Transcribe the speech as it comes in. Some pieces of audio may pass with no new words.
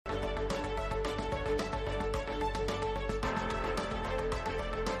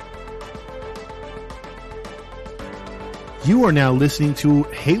You are now listening to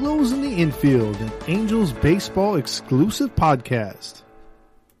Halos in the Infield, an Angels baseball exclusive podcast.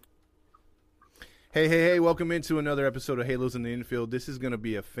 Hey, welcome into another episode of Halos in the Infield. This is going to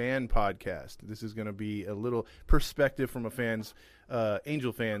be a fan podcast. This is going to be a little perspective from a fan's,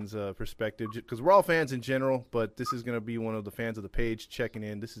 Angel fans' perspective, because we're all fans in general, but this is going to be one of the fans of the page checking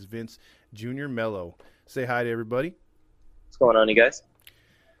in. This is Vince Jr. Mello. Say hi to everybody. What's going on, you guys?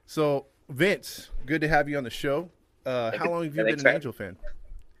 So, Vince, good to have you on the show. How long have you been an Angel fan?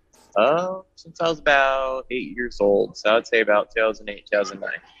 Since I was about 8 years old, so I'd say about 2008,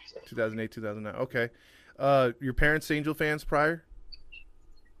 2009. 2008, 2009. Okay. Your parents Angel fans prior?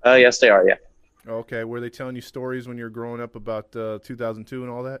 Yes, they are, yeah. Okay. Were they telling you stories when you were growing up about 2002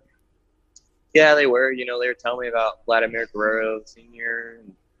 and all that? Yeah, they were. You know, they were telling me about Vladimir Guerrero Sr.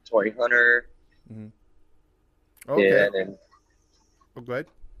 and Torrey Hunter. Mm-hmm. Okay. Yeah, and then, go ahead.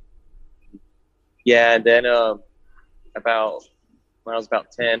 Yeah, and then about when I was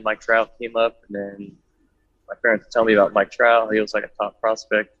about 10, Mike Trout came up, and then my parents told me about Mike Trout. He was like a top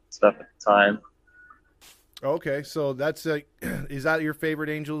prospect and stuff at the time. Okay, so that's is that your favorite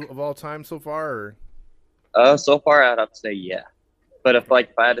Angel of all time so far? Or? So far, I'd have to say yeah. But if I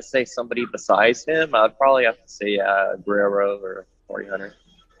had to say somebody besides him, I'd probably have to say Guerrero or Torrey Hunter.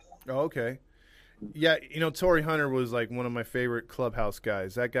 Oh, okay. Yeah, you know, Torrey Hunter was like one of my favorite clubhouse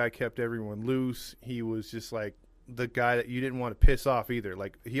guys. That guy kept everyone loose. He was just like the guy that you didn't want to piss off either.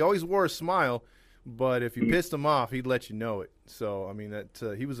 Like, he always wore a smile, but if you pissed him off, he'd let you know it. So, I mean,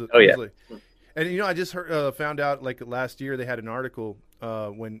 that he was a and, you know, I just found out, like, last year they had an article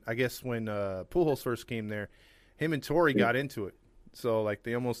when Pujols first came there. Him and Torrey got into it. So, like,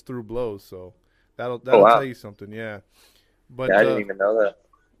 they almost threw blows. So, that'll tell you something, yeah. But yeah, I didn't even know that.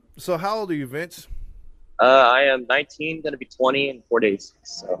 So, how old are you, Vince? I am 19, going to be 20 in 4 days.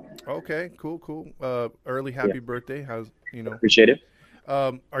 So. Okay, cool. Early happy birthday. How's, you know? Appreciate it.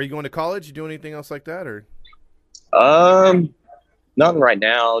 Are you going to college? You doing anything else like that, or? Nothing right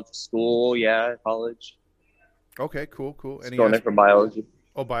now. Just school, college. Okay, cool. Any going in for biology.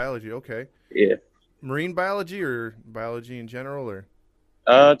 Oh, biology. Okay. Yeah. Marine biology or biology in general, or?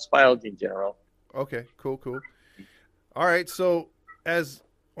 It's biology in general. Okay, cool. All right, so as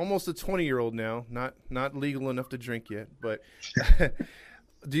almost a 20-year-old now, not legal enough to drink yet, but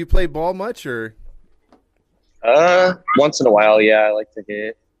do you play ball much, or? Once in a while, yeah, I like to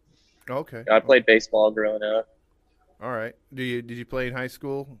hit. Okay. I played baseball growing up. All right. Did you play in high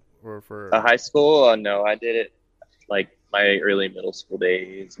school or for? High school? No, I did it like my early middle school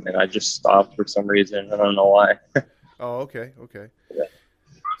days, and then I just stopped for some reason. I don't know why. Oh, okay. Yeah.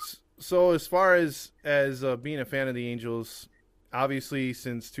 So as far as being a fan of the Angels, obviously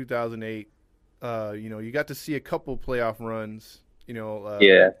since 2008, you know, you got to see a couple playoff runs. You know,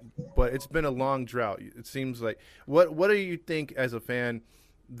 but it's been a long drought. It seems like what do you think as a fan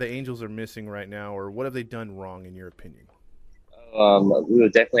the Angels are missing right now, or what have they done wrong in your opinion? We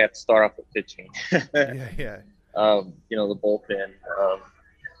would definitely have to start off with pitching. Yeah. You know, the bullpen.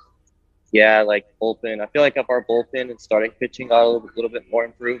 Like bullpen. I feel like if our bullpen and starting pitching got a little bit more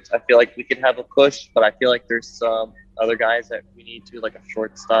improved, I feel like we could have a push. But I feel like there's some other guys that we need to, like a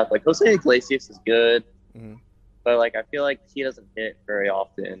shortstop. Like Jose Iglesias is good. Mm-hmm. But, like, I feel like he doesn't hit very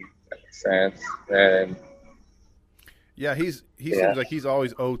often, in that sense. And yeah, he seems like he's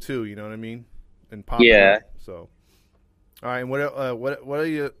always 0-2, you know what I mean? And popping up, so. All right, and what are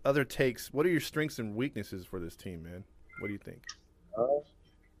your other takes? What are your strengths and weaknesses for this team, man? What do you think?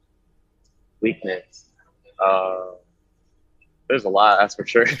 Weakness. There's a lot, that's for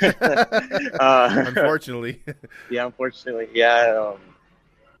sure. Unfortunately. Yeah, unfortunately. Yeah,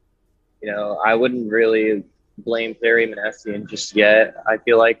 you know, I wouldn't really blame Larry Manassian just yet. I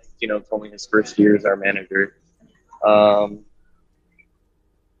feel like, you know, it's only his first year as our manager. I'm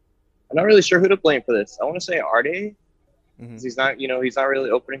not really sure who to blame for this. I want to say Arte. Mm-hmm. He's not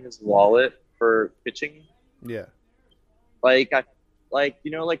really opening his wallet for pitching. Yeah. Like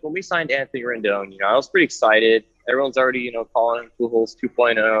when we signed Anthony Rendon, you know, I was pretty excited. Everyone's already, you know, calling him Pujols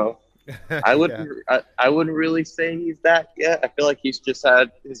 2.0. I wouldn't really say he's that yet. I feel like he's just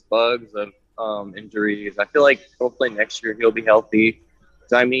had his bugs of injuries. I feel like hopefully next year he'll be healthy.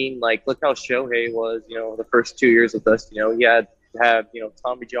 I mean, like, look how Shohei was, you know, the first 2 years with us. You know, he had to have, you know,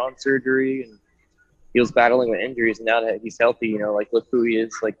 Tommy John surgery, and he was battling with injuries. And now that he's healthy, you know, like, look who he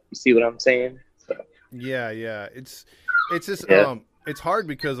is. Like, you see what I'm saying? So. Yeah. It's just it's hard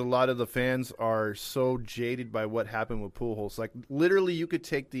because a lot of the fans are so jaded by what happened with Pujols. Like, literally, you could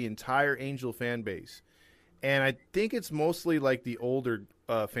take the entire Angel fan base, and I think it's mostly like the older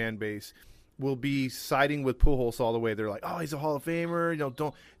fan base. will be siding with Pujols all the way. They're like, oh, he's a Hall of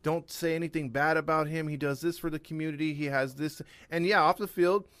Famer. Don't say anything bad about him. He does this for the community. He has this, and yeah, off the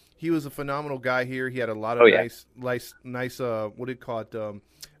field, he was a phenomenal guy here. He had a lot of nice what do you call it,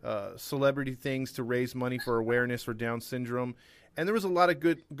 celebrity things to raise money for awareness for Down syndrome, and there was a lot of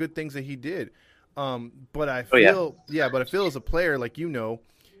good things that he did. But I feel, but I feel as a player, like he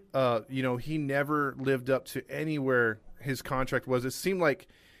never lived up to anywhere his contract was. It seemed like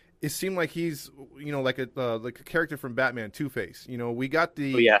he's like a character from Batman, Two-Face. We got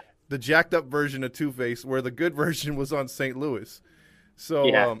the jacked up version of Two-Face where the good version was on St. Louis.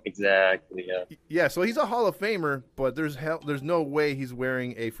 So exactly. So he's a Hall of Famer, but there's no way he's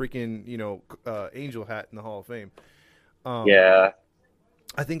wearing a freaking angel hat in the Hall of Fame.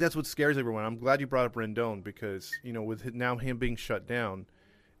 I think that's what scares everyone. I'm glad you brought up Rendon because with now him being shut down.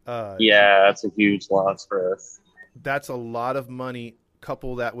 That's a huge loss for us. That's a lot of money.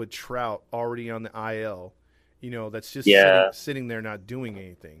 Couple that with Trout already on the IL, that's just sitting there not doing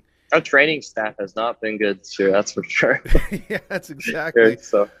anything. Our training staff has not been good this year, that's for sure. Yeah, that's exactly.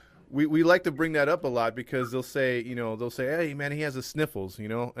 So we like to bring that up a lot because they'll say, hey man, he has the sniffles,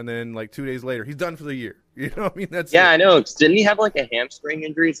 and then like 2 days later he's done for the year. I mean that's I know. Didn't he have like a hamstring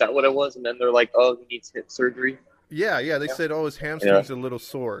injury? Is that what it was? And then they're like, oh, he needs hip surgery. Yeah. They said, oh, his hamstring's a little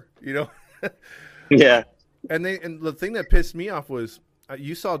sore. Yeah. And the thing that pissed me off was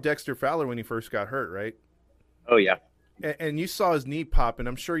you saw Dexter Fowler when he first got hurt, right? Oh yeah. And you saw his knee pop, and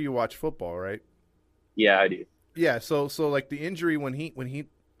I'm sure you watch football, right? Yeah, I do. Yeah, so like the injury when he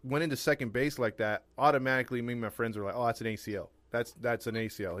went into second base like that, automatically me and my friends were like, oh, that's an ACL. That's an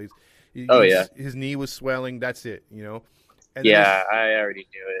ACL. His knee was swelling. That's it, And I already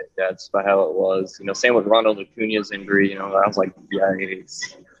knew it. That's about how it was. Same with Ronald Acuna's injury. I was like,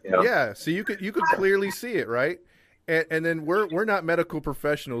 yikes. Yeah, so you could clearly see it, right? And then we're not medical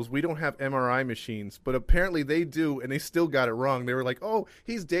professionals. We don't have MRI machines, but apparently they do, and they still got it wrong. They were like, "Oh,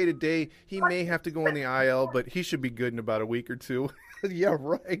 he's day to day. He may have to go on the IL, but he should be good in about a week or two." Yeah,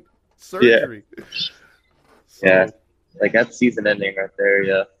 right. Surgery. Like that's season ending right there.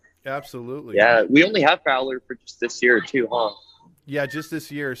 Yeah, absolutely. Yeah, we only have Fowler for just this year too, huh? Yeah, just this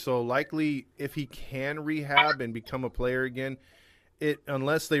year. So likely, if he can rehab and become a player again.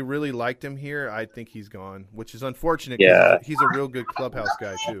 Unless they really liked him here, I think he's gone, which is unfortunate because he's a real good clubhouse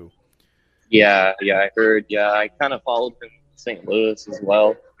guy too. Yeah, I heard. Yeah, I kind of followed him in St. Louis as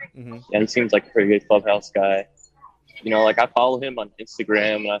well. Mm-hmm. Yeah, he seems like a pretty good clubhouse guy. Like I follow him on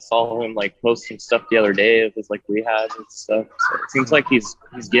Instagram, and I saw him like posting stuff the other day of his like rehab and stuff. So it seems like he's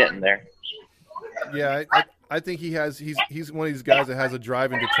getting there. Yeah, I think he's one of these guys that has a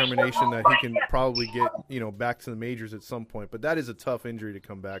drive and determination that he can probably get back to the majors at some point. But that is a tough injury to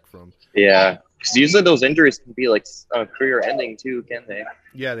come back from. Yeah, because usually those injuries can be like career ending too, can they?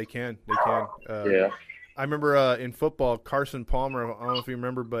 Yeah, they can. I remember in football, Carson Palmer. I don't know if you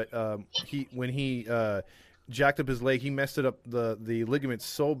remember, but when he jacked up his leg, he messed it up the ligament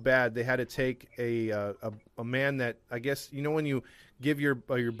so bad they had to take a man that I guess when you give your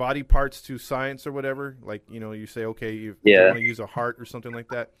body parts to science or whatever, like you say okay you want to use a heart or something like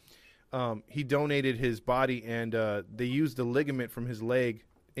that. He donated his body and they used the ligament from his leg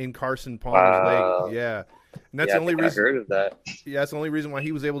in Carson Palmer's leg. Yeah, and that's the only reason I heard of that. Yeah, that's the only reason why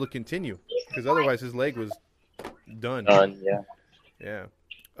he was able to continue because otherwise his leg was done. Yeah.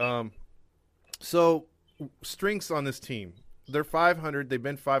 So strengths on this team, they're 500. They've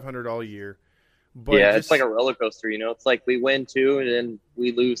been 500 all year. But it's like a roller coaster, It's like we win 2 and then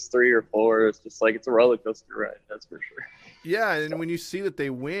we lose 3 or 4. It's just like it's a roller coaster ride, that's for sure. Yeah, and when you see that they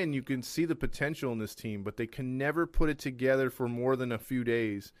win, you can see the potential in this team, but they can never put it together for more than a few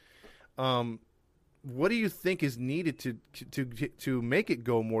days. What do you think is needed to make it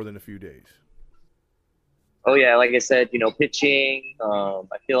go more than a few days? Oh yeah, like I said, pitching.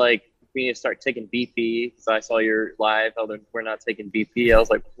 I feel like we need to start taking BP because I saw your live. We're not taking BP. I was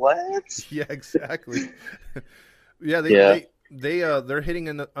like, what? Yeah, exactly. They're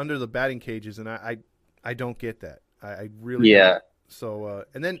hitting under the batting cages, and I don't get that. I really don't. So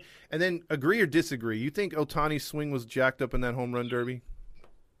and then agree or disagree. You think Ohtani's swing was jacked up in that home run derby?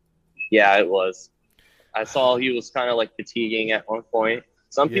 Yeah, it was. I saw he was kind of like fatiguing at one point.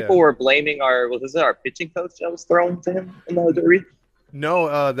 Some people were blaming our pitching coach that was throwing to him in the derby?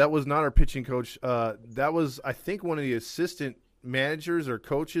 No, that was not our pitching coach. That was, I think, one of the assistant managers or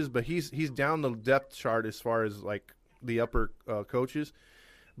coaches, but he's down the depth chart as far as like the upper coaches.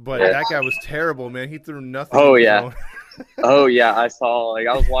 But that guy was terrible, man. He threw nothing. Oh yeah, oh yeah. I saw. I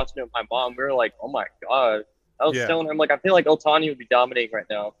was watching it with my mom. We were like, oh my god. I was telling him I feel like Ohtani would be dominating right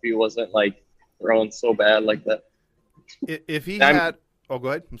now if he wasn't like throwing so bad like that. If he had, go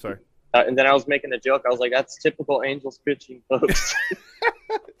ahead. I'm sorry. And then I was making a joke. I was like, "That's typical Angels pitching, folks."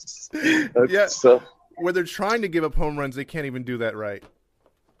 Yeah, So where they're trying to give up home runs, they can't even do that right.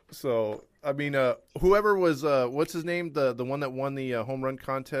 So I mean, whoever was what's his name, the one that won the home run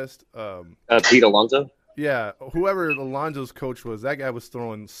contest, Pete Alonso. yeah, whoever Alonso's coach was, that guy was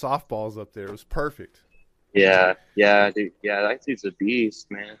throwing softballs up there. It was perfect. Yeah, dude. Yeah, that dude's a beast,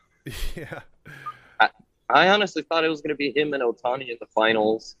 man. Yeah, I, I honestly thought it was gonna be him and Otani in the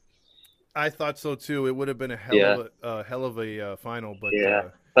finals. I thought so too. It would have been a Yeah, hell of a final, but yeah.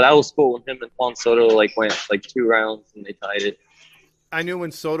 But that was cool when him and Juan Soto like went like 2 rounds and they tied it. I knew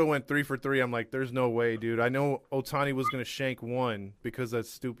when Soto went 3 for 3, I'm like, there's no way, dude. I know Otani was going to shank one because that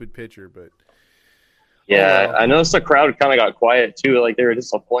stupid pitcher, but oh Yeah, well. I noticed the crowd kind of got quiet too. Like they were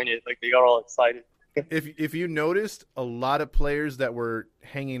disappointed. Like they got all excited. If you noticed, a lot of players that were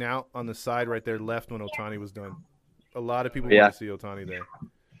hanging out on the side right there left when Otani was done. A lot of people Yeah, want to see Otani there.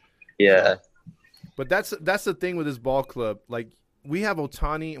 yeah, So, but that's the thing with this ball club. Like we have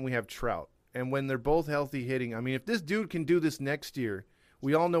Otani and we have Trout, and when they're both healthy hitting, I mean, if this dude can do this next year,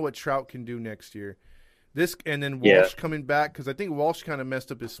 we all know what Trout can do next year. This and then yeah, Walsh coming back because I think Walsh kind of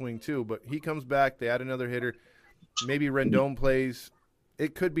messed up his swing too. But he comes back, they add another hitter. Maybe Rendon plays.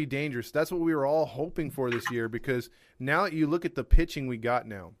 It could be dangerous. That's what we were all hoping for this year because now you look at the pitching we got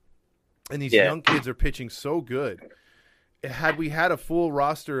now, and these yeah, young kids are pitching so good. Had we had a full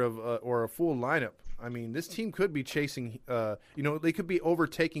roster of or a full lineup, I mean, this team could be chasing. They could be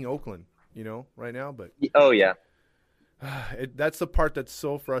overtaking Oakland. Right now, but Oh yeah. that's the part that's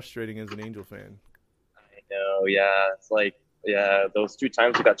so frustrating as an Angel fan. I know. Yeah, it's like those 2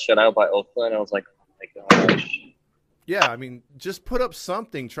 times we got shut out by Oakland. I was like, oh my gosh. Yeah, I mean, just put up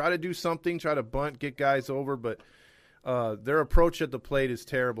something. Try to do something. Try to bunt, get guys over. But their approach at the plate is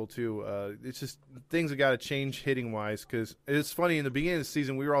terrible, too. It's just things have got to change hitting-wise because it's funny. In the beginning of the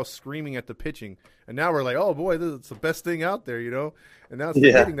season, we were all screaming at the pitching. And now we're like, oh, boy, this is the best thing out there, And now it's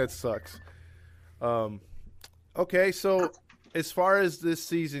the hitting that sucks. Okay, so as far as this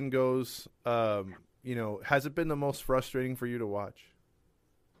season goes, has it been the most frustrating for you to watch?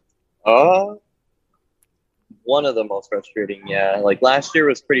 One of the most frustrating. Yeah, like last year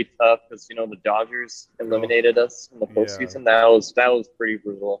was pretty tough because the Dodgers eliminated us in the postseason. That was pretty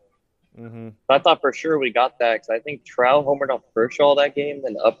brutal. Mm-hmm. But I thought for sure we got that because I think Trout homered on Kershaw that game,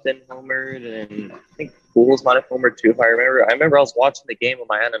 then Upton homered, and I think Pujols might have homered too. If I remember, I was watching the game with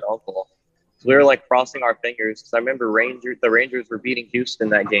my aunt and uncle. So we were like crossing our fingers because I remember the Rangers were beating Houston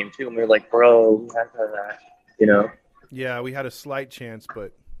that game too, and we were like, bro, we had that. Yeah, we had a slight chance,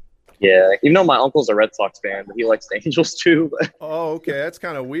 but yeah, even though my uncle's a Red Sox fan, but he likes the Angels too. Oh, okay, that's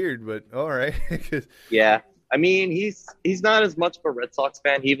kind of weird, but all right. Yeah, I mean he's not as much of a Red Sox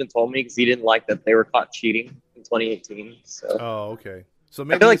fan. He even told me because he didn't like that they were caught cheating in 2018. So oh, okay. So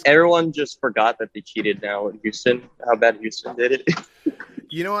maybe I feel like everyone just forgot that they cheated now in Houston. How bad Houston did it.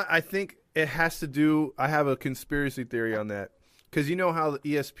 You know what? I think it has to do. I have a conspiracy theory on that because you know how the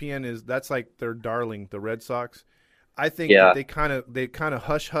ESPN is. That's like their darling, the Red Sox. I think that they kind of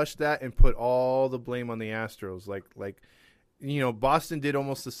hush that and put all the blame on the Astros. Like Boston did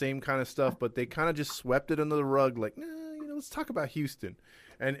almost the same kind of stuff, but they kind of just swept it under the rug. Like, nah, let's talk about Houston,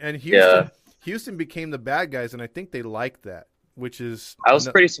 and Houston became the bad guys, and I think they like that. Which is I was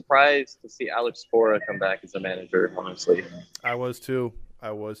pretty surprised to see Alex Cora come back as a manager. Honestly, I was too.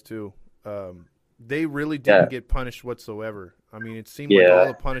 They really didn't get punished whatsoever. I mean, it seemed like all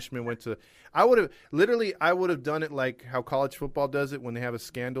the punishment went to. I would have done it like how college football does it when they have a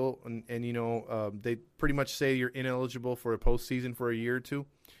scandal and they pretty much say you're ineligible for a postseason for a year or two.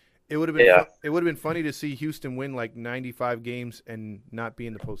 It would have been it would have been funny to see Houston win like 95 games and not be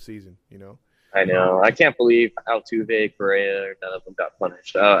in the postseason. I know. I can't believe Altuve, Correa, none of them got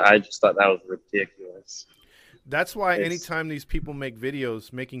punished. I just thought that was ridiculous. That's why anytime these people make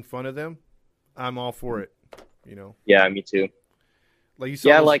videos making fun of them, I'm all for it. Yeah, me too. Like you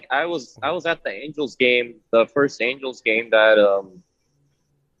saw like I was at the Angels game, the first Angels game that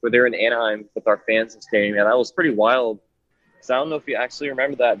where they're in Anaheim with our fans in stadium. Yeah, that was pretty wild. So I don't know if you actually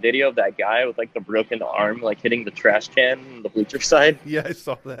remember that video of that guy with like the broken arm, like hitting the trash can on the bleacher side. Yeah, I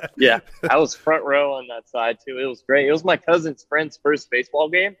saw that. Yeah, I was front row on that side too. It was great. It was my cousin's friend's first baseball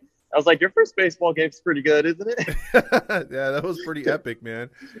game. I was like, your first baseball game's pretty good, isn't it? Yeah, that was pretty epic, man.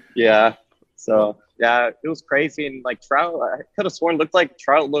 Yeah. So, yeah, it was crazy. And, like, Trout, I could have sworn, looked like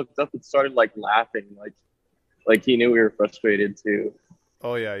Trout looked up and started, like, laughing. Like he knew we were frustrated, too.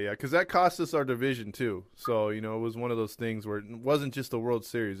 Oh, yeah, because that cost us our division, too. So, it was one of those things where it wasn't just the World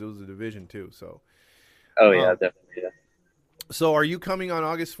Series. It was a division, too. So. Oh, yeah, definitely, yeah. So, are you coming on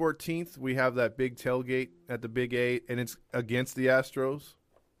August 14th? We have that big tailgate at the Big 8, and it's against the Astros.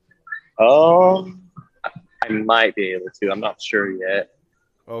 I might be able to. I'm not sure yet.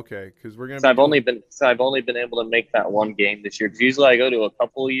 Okay, because we're gonna So be I've only been able to make that one game this year. 'Cause usually I go to a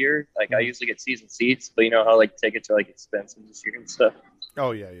couple a year. Like I Mhm. usually get season seats, but you know how like tickets are like expensive this year and stuff.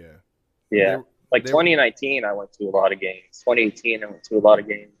 Oh yeah, yeah. They Yeah, like they 2019, I went to a lot of games. 2018, I went to a lot of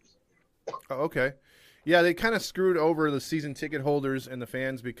games. oh, okay. Yeah, they kind of screwed over the season ticket holders and the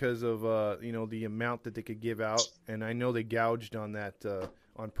fans because of the amount that they could give out, and I know they gouged on that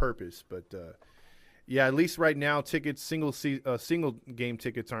on purpose. But yeah, at least right now, tickets single game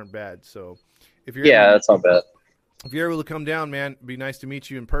tickets aren't bad. So if you're able Yeah, to that's not bad. if you're able to come down, man, it'd be nice to meet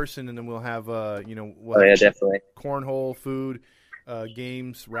you in person, and then we'll have we'll Oh have yeah, definitely. cornhole, food,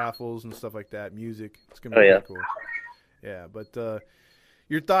 games, raffles, and stuff like that. Music. It's gonna Oh be yeah. pretty cool. Yeah, but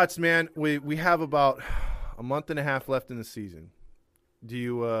your thoughts, man? We have about a month and a half left in the season. Do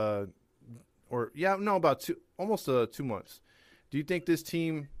you or yeah, no, about almost 2 months. Do you think this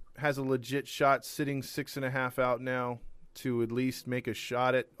team has a legit shot sitting 6.5 out now to at least make a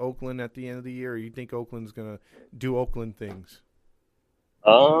shot at Oakland at the end of the year, or you think Oakland's gonna do Oakland things?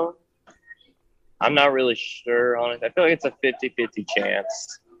 Um, I'm not really sure. Honestly, I feel like it's a 50-50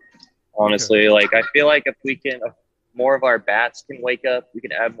 chance. Okay. Honestly, like I feel like if more of our bats can wake up, we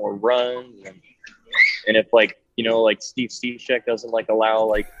can add more runs, and if like like Steve Cishek doesn't like allow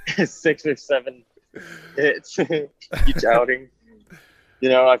like 6 or 7 hits each outing,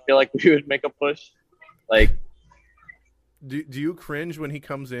 I feel like we would make a push. Like, Do you cringe when he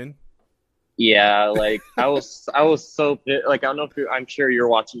comes in? yeah, like I was so like I don't know if I'm sure you're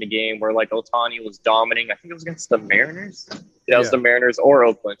watching the game where like Otani was dominating. I think it was against the Mariners. Yeah, it was Yeah. the Mariners or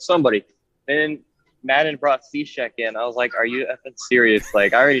Oakland, somebody. And Madden brought Cishek in. I was like, "Are you effing serious?"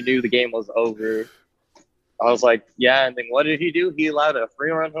 Like, I already knew the game was over. I was like, "Yeah." And then what did he do? He allowed a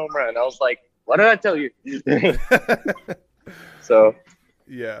 3-run home run. I was like, "What did I tell you?" So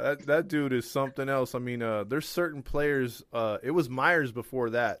Yeah, that dude is something else. I mean, there's certain players. It was Myers before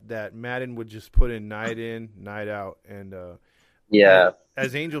that Madden would just put in, night out, and as, yeah,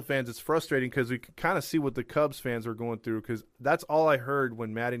 as Angel fans, it's frustrating because we could kind of see what the Cubs fans are going through. Because that's all I heard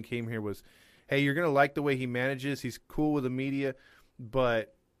when Madden came here was, "Hey, you're gonna like the way he manages. He's cool with the media,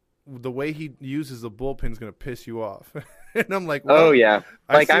 but the way he uses the bullpen is gonna piss you off." And I'm like, oh "Well, yeah.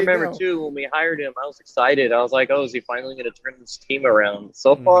 I Like I see it remember now." too when we hired him, I was excited. I was like, "Oh, is he finally going to turn this team around?"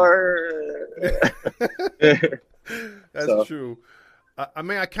 So Hmm. far, That's so true. I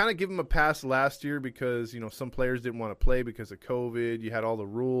mean, I kind of give him a pass last year because some players didn't want to play because of COVID. You had all the yeah.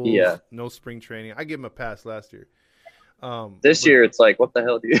 rules, no spring training. I give him a pass last year. This But year, it's like, what the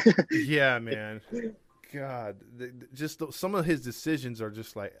hell, dude? yeah, man, God, some of his decisions are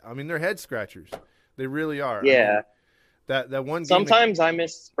just like, I mean, they're head scratchers. They really are. I mean, Yeah. that one game, Sometimes I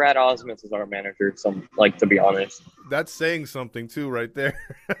miss Brad Osmus as our manager. Like to be honest. that's saying something too, right there.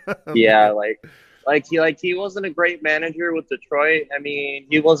 Yeah, Man. he wasn't a great manager with Detroit. I mean,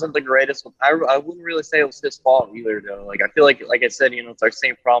 he wasn't the greatest. I wouldn't really say it was his fault either, though. Like I feel like I said, it's our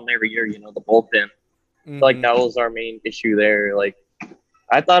same problem every year. The bullpen. Like Hmm. that was our main issue there. Like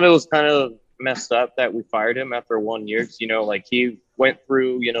I thought it was kind of messed up that we fired him after 1 year. 'Cause, like he went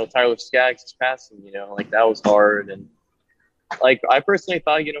through, Tyler Skaggs' passing. Like that was hard, and like I personally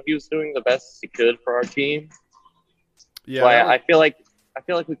thought, he was doing the best he could for our team. So Yeah, I feel like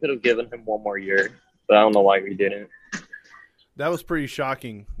we could have given him 1 more year, but I don't know why we didn't. that was pretty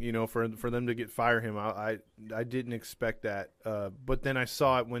shocking, for them to fire him. I didn't expect that, but then I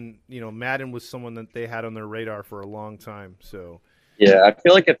saw it when Madden was someone that they had on their radar for a long time. So, Yeah, I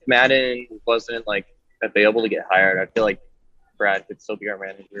feel like if Madden wasn't like available to get hired, I feel like Brad could still be our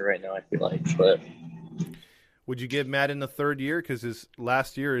manager right now. I feel like, but would you give Madden a third year because his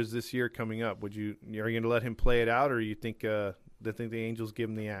last year is this year coming up? Are you going to let him play it out, or you think the Angels give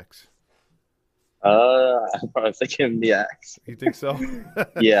him the axe? I'm probably thinking the axe. You think so?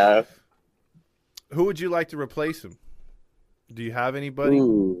 Yeah. Who would you like to replace him? Do you have anybody?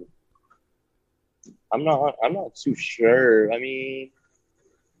 Ooh, I'm not too sure. I mean,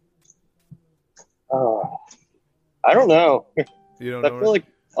 uh, I don't know. You don't I know. feel like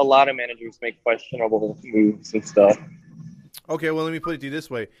a lot of managers make questionable moves and stuff. Okay, well, let me put it to you this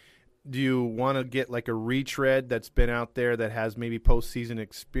way: do you want to get like a retread that's been out there that has maybe postseason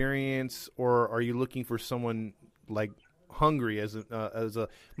experience, or are you looking for someone like hungry as a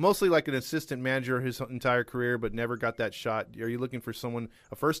mostly like an assistant manager his entire career, but never got that shot? Are you looking for someone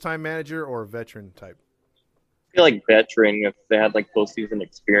a first time manager or a veteran type? I feel like veteran, if they had like postseason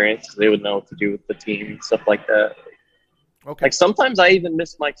experience, they would know what to do with the team and stuff like that. Okay. Like sometimes I even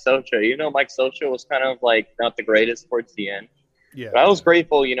miss Mike Socha. Mike Socha was kind of like not the greatest towards the end. Yeah, But I was yeah.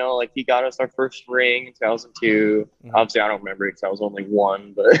 grateful, like he got us our first ring in 2002. Mhm. Obviously, I don't remember it because I was only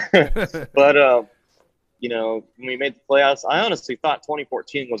one, but but when we made the playoffs, I honestly thought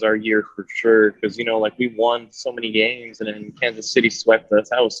 2014 was our year for sure because like we won so many games and then Kansas City swept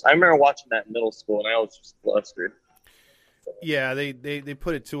us. I remember watching that in middle school and I was just flustered. Yeah, they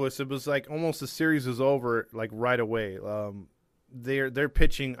put it to us. It was like almost the series was over like right away. They're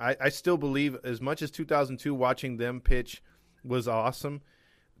pitching. I still believe as much as 2002 watching them pitch was awesome.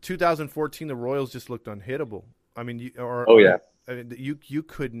 2014 the Royals just looked unhittable. I mean, Oh yeah, I mean, you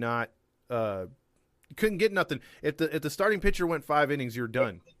could not you couldn't get nothing. If the starting pitcher went 5 innings, you're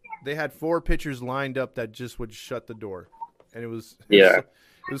done. They had 4 pitchers lined up that just would shut the door, and yeah,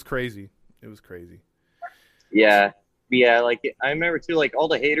 it was crazy. It was crazy. yeah. Yeah, like I remember too, like all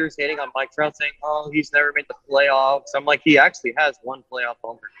the haters hating on Mike Trout saying, "Oh, he's never made the playoffs." I'm like, he actually has one playoff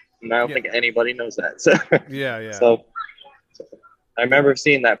homer, and I don't Yeah, think anybody knows that. So, yeah, yeah. so I remember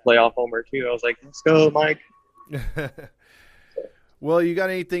seeing that playoff homer too. I was like, "Let's go, Mike." Well, you got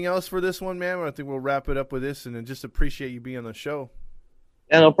anything else for this one, man? I think we'll wrap it up with this, and then just appreciate you being on the show.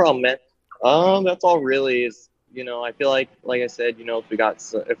 Yeah, no problem, man. That's all really is. I feel like I said,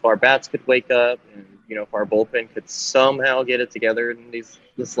 if our bats could wake up, and if our bullpen could somehow get it together in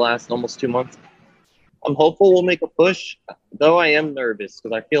this last almost 2 months, I'm hopeful we'll make a push. Though I am nervous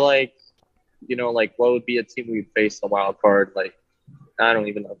because I feel like, like what would be a team we'd face in the wild card? Like I don't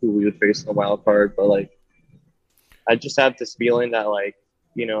even know who we would face in the wild card, but like I just have this feeling that like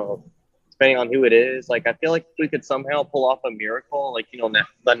you know depending on who it is. Like, I feel like if we could somehow pull off a miracle, like,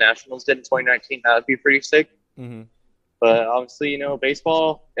 the Nationals did in 2019, that would be pretty sick. Mm-hmm. But obviously,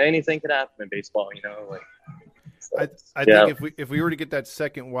 baseball, anything could happen in baseball, like, I so, I think yeah. if we were to get that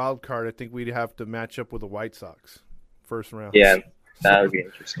second wild card, I think we'd have to match up with the White Sox first round. Yeah, So that would be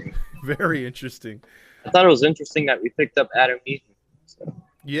interesting. very interesting. I thought it was interesting that we picked up Adam Eaton. So,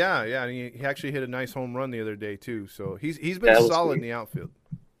 Yeah, yeah. And he actually hit a nice home run the other day too. So he's been that was solid in great. the outfield.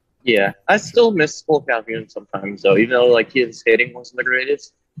 Yeah, I still miss Cole Calhoun sometimes, though, even though, like, his hitting wasn't the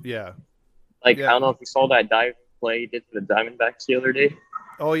greatest. Yeah, Like, I yeah. don't know if you saw that dive play he did for the Diamondbacks the other day.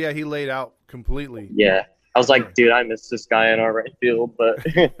 Oh yeah, he laid out completely. Yeah. I was Yeah. like, dude, I miss this guy in our right field,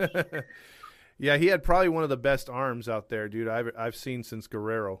 but Yeah, he had probably one of the best arms out there, dude. I've seen since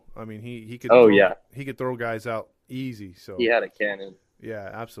Guerrero. I mean, he could oh, throw, yeah, he could throw guys out easy. So he had a cannon. yeah,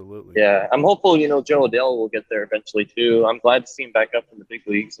 absolutely. Yeah, I'm hopeful, Joe Adele will get there eventually, too. I'm glad to see him back up in the big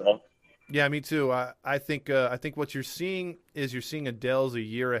leagues, though. Yeah, me too. I think what you're seeing is you're seeing Adele's a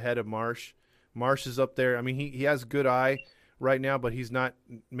year ahead of Marsh. Marsh is up there. I mean, he has good eye right now, but he's not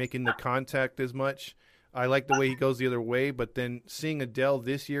making the contact as much. I like the way he goes the other way, but then seeing Adele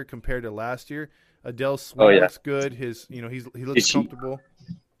this year compared to last year, Adele's Oh, swing yeah. looks good. He looks comfortable.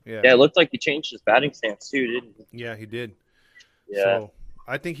 Yeah. Yeah, it looked like he changed his batting stance, too, didn't he? Yeah, he did. Yeah. So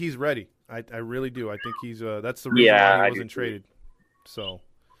I think he's ready. I really do. I think he's that's the reason Yeah, why I he do wasn't too. traded. So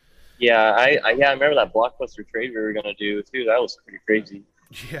Yeah, I remember that blockbuster trade we were gonna do too. That was pretty crazy.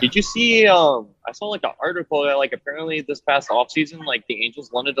 yeah. Did you see? I saw like an article that like apparently this past offseason, like the Angels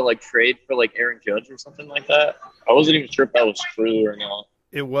wanted to like trade for like Aaron Judge or something like that. I wasn't even sure if that was true or not.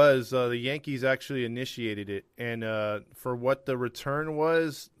 It was the Yankees actually initiated it, and for what the return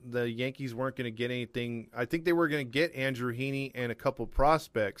was, the Yankees weren't going to get anything. I think they were going to get Andrew Heaney and a couple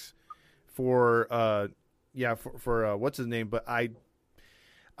prospects for what's his name, but I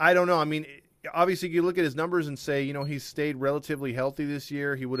don't know. I mean, obviously, you look at his numbers and say, he's stayed relatively healthy this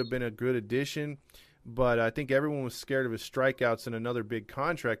year. He would have been a good addition, but I think everyone was scared of his strikeouts and another big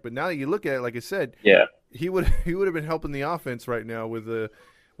contract. But now that you look at it, like I said, Yeah. he would have been helping the offense right now with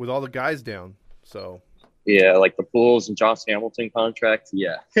all the guys down. So Yeah, like the Pools and Josh Hamilton contracts.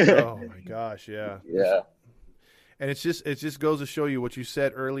 Yeah. oh my gosh, yeah. Yeah. And it just goes to show you what you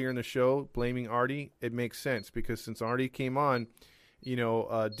said earlier in the show, blaming Artie. It makes sense because since Artie came on,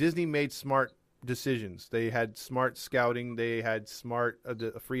 Disney made smart decisions. They had smart scouting. They had smart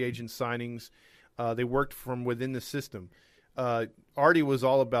free agent signings. They worked from within the system. Artie was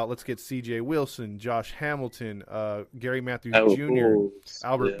all about let's get C.J. Wilson, Josh Hamilton, Gary Matthews Jr.,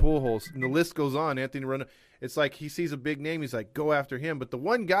 Albert Pujols, and the list goes on. Anthony Rendon. It's like he sees a big name, he's like, go after him. But the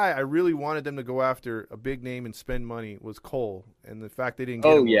one guy I really wanted them to go after a big name and spend money was Cole, and the fact they didn't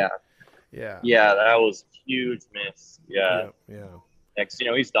get him. Oh yeah. Yeah. Yeah, that was a huge miss. Yeah. Yeah. Next,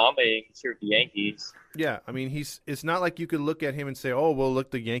 he's dominating here at the Yankees. Yeah, I mean, it's not like you could look at him and say, "Oh, well,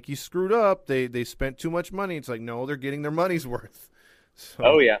 look, the Yankees screwed up. They spent too much money." It's like, no, they're getting their money's worth. So,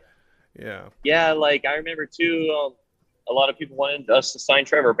 Oh yeah. yeah, Yeah, like I remember too. A lot of people wanted us to sign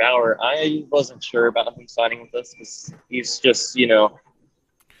Trevor Bauer. I wasn't sure about him signing with us because he's just,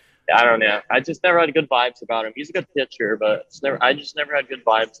 I don't know. I just never had good vibes about him. He's a good pitcher, but I just never had good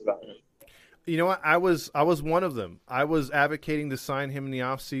vibes about him. You know what? I was one of them. I was advocating to sign him in the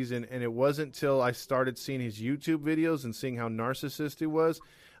offseason, and it wasn't till I started seeing his YouTube videos and seeing how narcissist he was.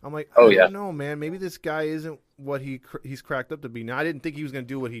 I'm like, Oh I yeah, don't know, man. Maybe this guy isn't what he's cracked up to be. Now, I didn't think he was going to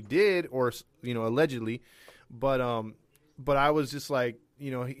do what he did, or allegedly, but I was just like,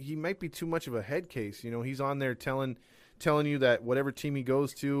 he might be too much of a head case. He's on there telling you that whatever team he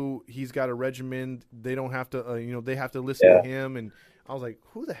goes to, he's got a regimen. They don't have to, they have to listen to him. And I was like,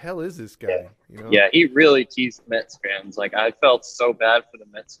 who the hell is this guy? Yeah, he really teased Mets fans. Like, I felt so bad for the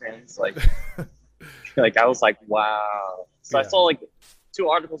Mets fans. Like, like I was like, wow. So I saw like 2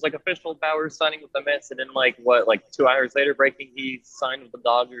 articles, like official Bauer signing with the Mets, and then like 2 hours later, breaking he signed with the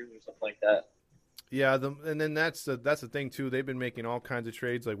Dodgers or something like that. Yeah, and then that's the thing too. They've been making all kinds of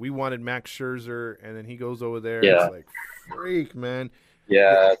trades. Like we wanted Max Scherzer, and then he goes over there. Yeah. It's like, freak, man.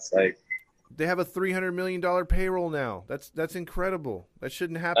 Yeah, it's like they have a $300 million payroll now. That's incredible. That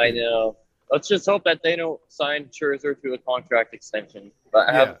shouldn't happen. I know. Let's just hope that they don't sign Scherzer to a contract extension. But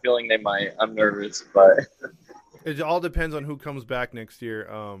I have a feeling they might. I'm nervous, but it all depends on who comes back next year.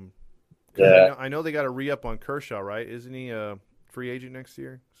 Yeah. I know they got a re-up on Kershaw, right? Isn't he a free agent next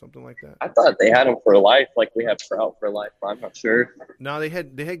year? Something like that. I thought they had him for life, like we have Trout for life. But I'm not sure. No, they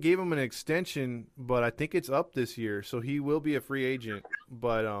had gave him an extension, but I think it's up this year, so he will be a free agent.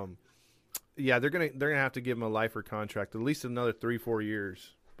 But yeah, they're gonna have to give him a lifer contract, at least another 3-4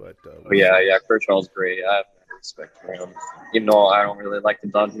 years. But yeah, Kershaw's great. I have respect for him. I don't really like the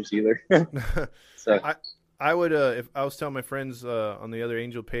Dodgers either. So I would if I was telling my friends on the other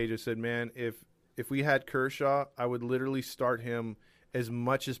Angel page, I said, man, if we had Kershaw, I would literally start him as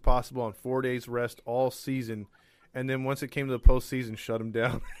much as possible on 4 days rest all season, and then once it came to the postseason, shut him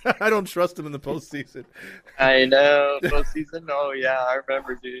down. I don't trust him in the postseason. I know postseason. Oh yeah, I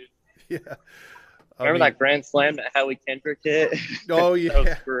remember, dude. Yeah. Remember that grand slam that Howie Kendrick hit? Oh yeah, that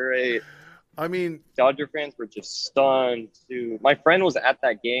was great. I mean, Dodger fans were just stunned too. My friend was at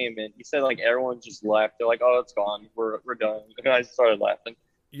that game, and he said like everyone just left. They're like, "Oh, it's gone. We're done." And I started laughing.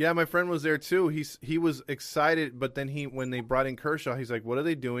 Yeah, my friend was there too. He was excited, but then when they brought in Kershaw, he's like, "What are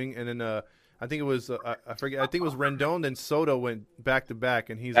they doing?" And then I think it was I forget. I think it was Rendon. Then Soto went back to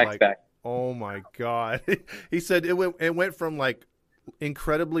back, and he's like, "Oh my god!" He said it went from like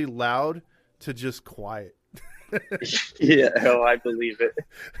incredibly loud to just quiet. Yeah, I believe it.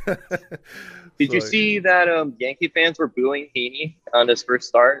 Did you see that Yankee fans were booing Heaney on his first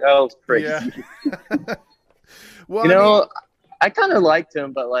start? That was crazy. Yeah. Well, I kind of liked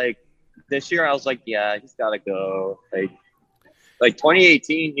him, but like this year I was like, yeah, he's got to go. Like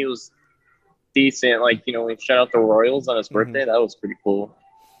 2018, he was decent. Like, we shut out the Royals on his birthday. That was pretty cool.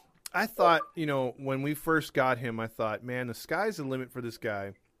 I thought, when we first got him, I thought, man, the sky's the limit for this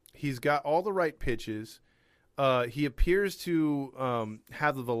guy. He's got all the right pitches. He appears to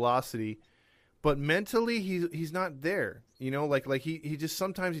have the velocity, but mentally he's not there. Like he just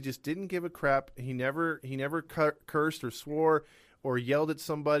sometimes he just didn't give a crap. He never cursed or swore or yelled at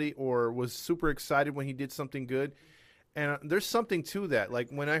somebody or was super excited when he did something good. And there's something to that. Like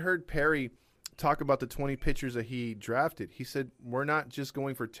when I heard Perry talk about the 20 pitchers that he drafted, he said, we're not just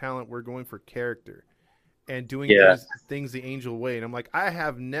going for talent, we're going for character and doing things the Angel way. And I'm like, I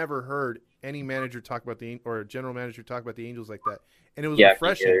have never heard any manager talk about or a general manager talk about the Angels like that. And it was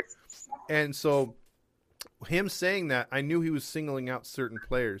refreshing. And so him saying that, I knew he was singling out certain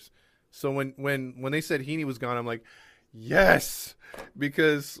players. So when they said Heaney was gone, I'm like, yes,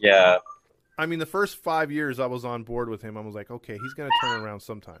 because I mean, the first 5 years I was on board with him. I was like, okay, he's going to turn around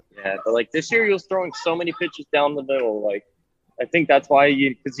sometime. Yeah, but like this year he was throwing so many pitches down the middle. Like I think that's why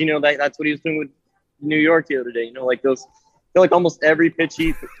because that's what he was doing with New York the other day. Like those, I feel like almost every pitch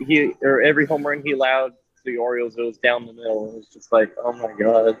he or every home run he allowed to the Orioles, it was down the middle. It was just like, oh my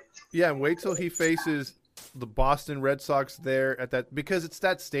god. Yeah, and wait till he faces the Boston Red Sox there at that, because it's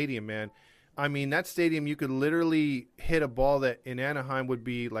that stadium, man. I mean, that stadium, you could literally hit a ball that in Anaheim would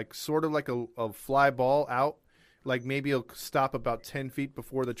be like sort of like a fly ball out, like maybe it'll stop about 10 feet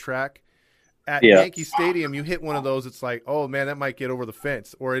before the track. At Yankee Stadium, you hit one of those, it's like, oh man, that might get over the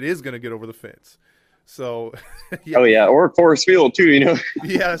fence, or it is going to get over the fence. So, Oh yeah, or Coors Field too.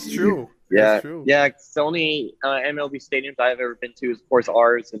 Yeah, that's true. That's true. Yeah. It's the only MLB stadiums I've ever been to is, of course,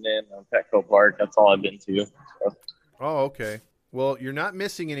 ours, and then Petco Park. That's all I've been to. So. Oh, okay. Well, you're not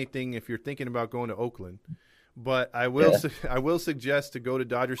missing anything if you're thinking about going to Oakland, but I will suggest to go to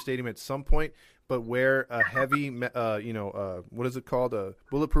Dodger Stadium at some point, but wear a heavy, what is it called, a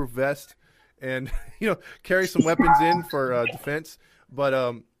bulletproof vest, and carry some weapons in for defense.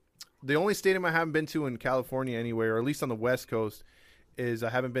 But the only stadium I haven't been to in California anywhere, or at least on the West Coast, is I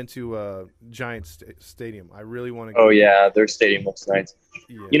haven't been to Giants Stadium. I really want to Oh go. yeah, their stadium looks nice.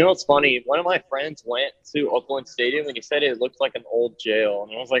 Yeah. You know what's funny? One of my friends went to Oakland Stadium and he said it looked like an old jail,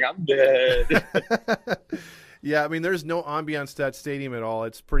 and I was like, I'm dead. Yeah, I mean, there's no ambiance to that stadium at all.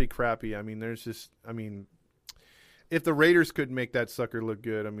 It's pretty crappy. I mean, if the Raiders could make that sucker look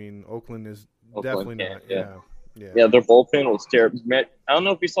good, I mean, Oakland is definitely not. Yeah. Yeah. Yeah, their bullpen was terrible. I don't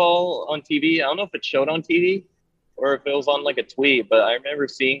know if you saw on TV. I don't know if it showed on TV or if it was on like a tweet, but I remember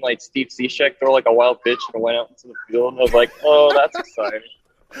seeing like Steve Cishek throw like a wild pitch and it went out into the field, and I was like, oh, that's exciting.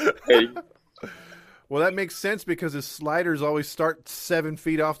 Hey. Well, that makes sense because his sliders always start 7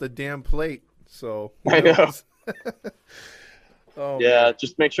 feet off the damn plate. So I know. Oh, yeah, man.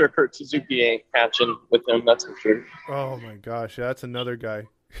 just make sure Kurt Suzuki ain't catching with him. That's for sure. Oh my gosh, that's another guy.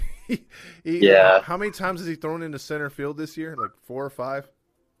 Yeah. How many times has he thrown into center field this year? Like 4 or 5?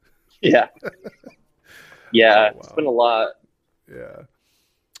 Yeah. Yeah, Oh, wow. It's been a lot. Yeah.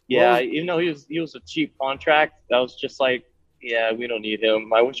 Yeah, Well, even though he was a cheap contract, that was just like, yeah, we don't need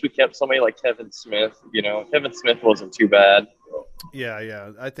him. I wish we kept somebody like Kevin Smith. You know, Kevin Smith wasn't too bad.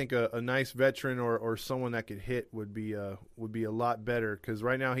 yeah. I think a nice veteran or someone that could hit would be a lot better because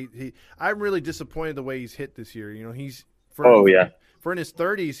right now I'm really disappointed the way he's hit this year. You know, he's for in his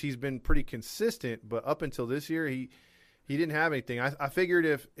 30s he's been pretty consistent, but up until this year he didn't have anything. I figured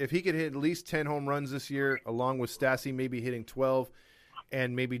if he could hit at least 10 home runs this year, along with Stassi maybe hitting 12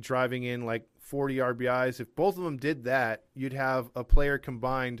 and maybe driving in like 40 RBIs, if both of them did that, you'd have a player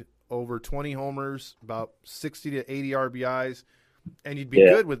combined over 20 homers, about 60 to 80 RBIs, and you'd be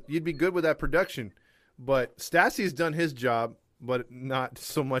good with that production. But Stassi's done his job, but not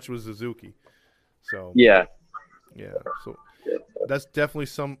so much with Suzuki. So yeah. So that's definitely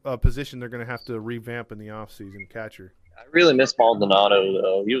some position they're going to have to revamp in the offseason, catcher. I really miss Maldonado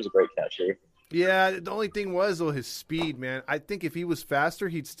though. He was a great catcher. Yeah, the only thing was, though, his speed, man. I think if he was faster,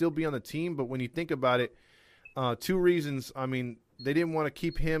 he'd still be on the team. But when you think about it, 2 reasons. I mean, they didn't want to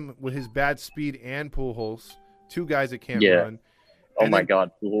keep him with his bad speed and Pujols, 2 guys that can't run. Oh, my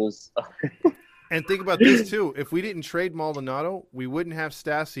God, Pujols. And think about this, too. If we didn't trade Maldonado, we wouldn't have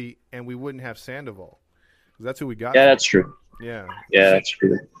Stassi and we wouldn't have Sandoval. That's who we got. Yeah, that's true. Yeah, that's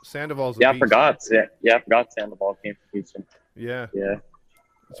true. Sandoval's I forgot. I forgot Sandoval came from Houston. Yeah.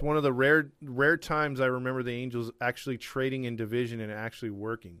 It's one of the rare times I remember the Angels actually trading in division and actually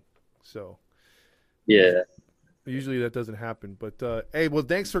working. So, yeah. Usually that doesn't happen. But, hey, well,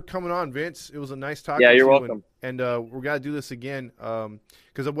 thanks for coming on, Vince. It was a nice talking to you. Yeah, you're welcome. And we're going to do this again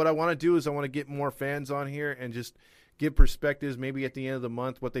because what I want to do is I want to get more fans on here and just give perspectives maybe at the end of the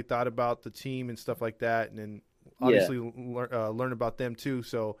month, what they thought about the team and stuff like that. And then obviously learn about them too.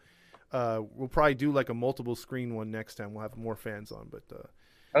 So we'll probably do like a multiple screen one next time. We'll have more fans on. But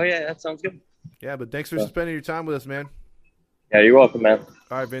oh, yeah, that sounds good. Yeah, but thanks for spending your time with us, man. Yeah, you're welcome, man.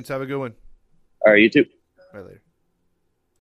 All right, Vince, have a good one. All right, you too. All right, later.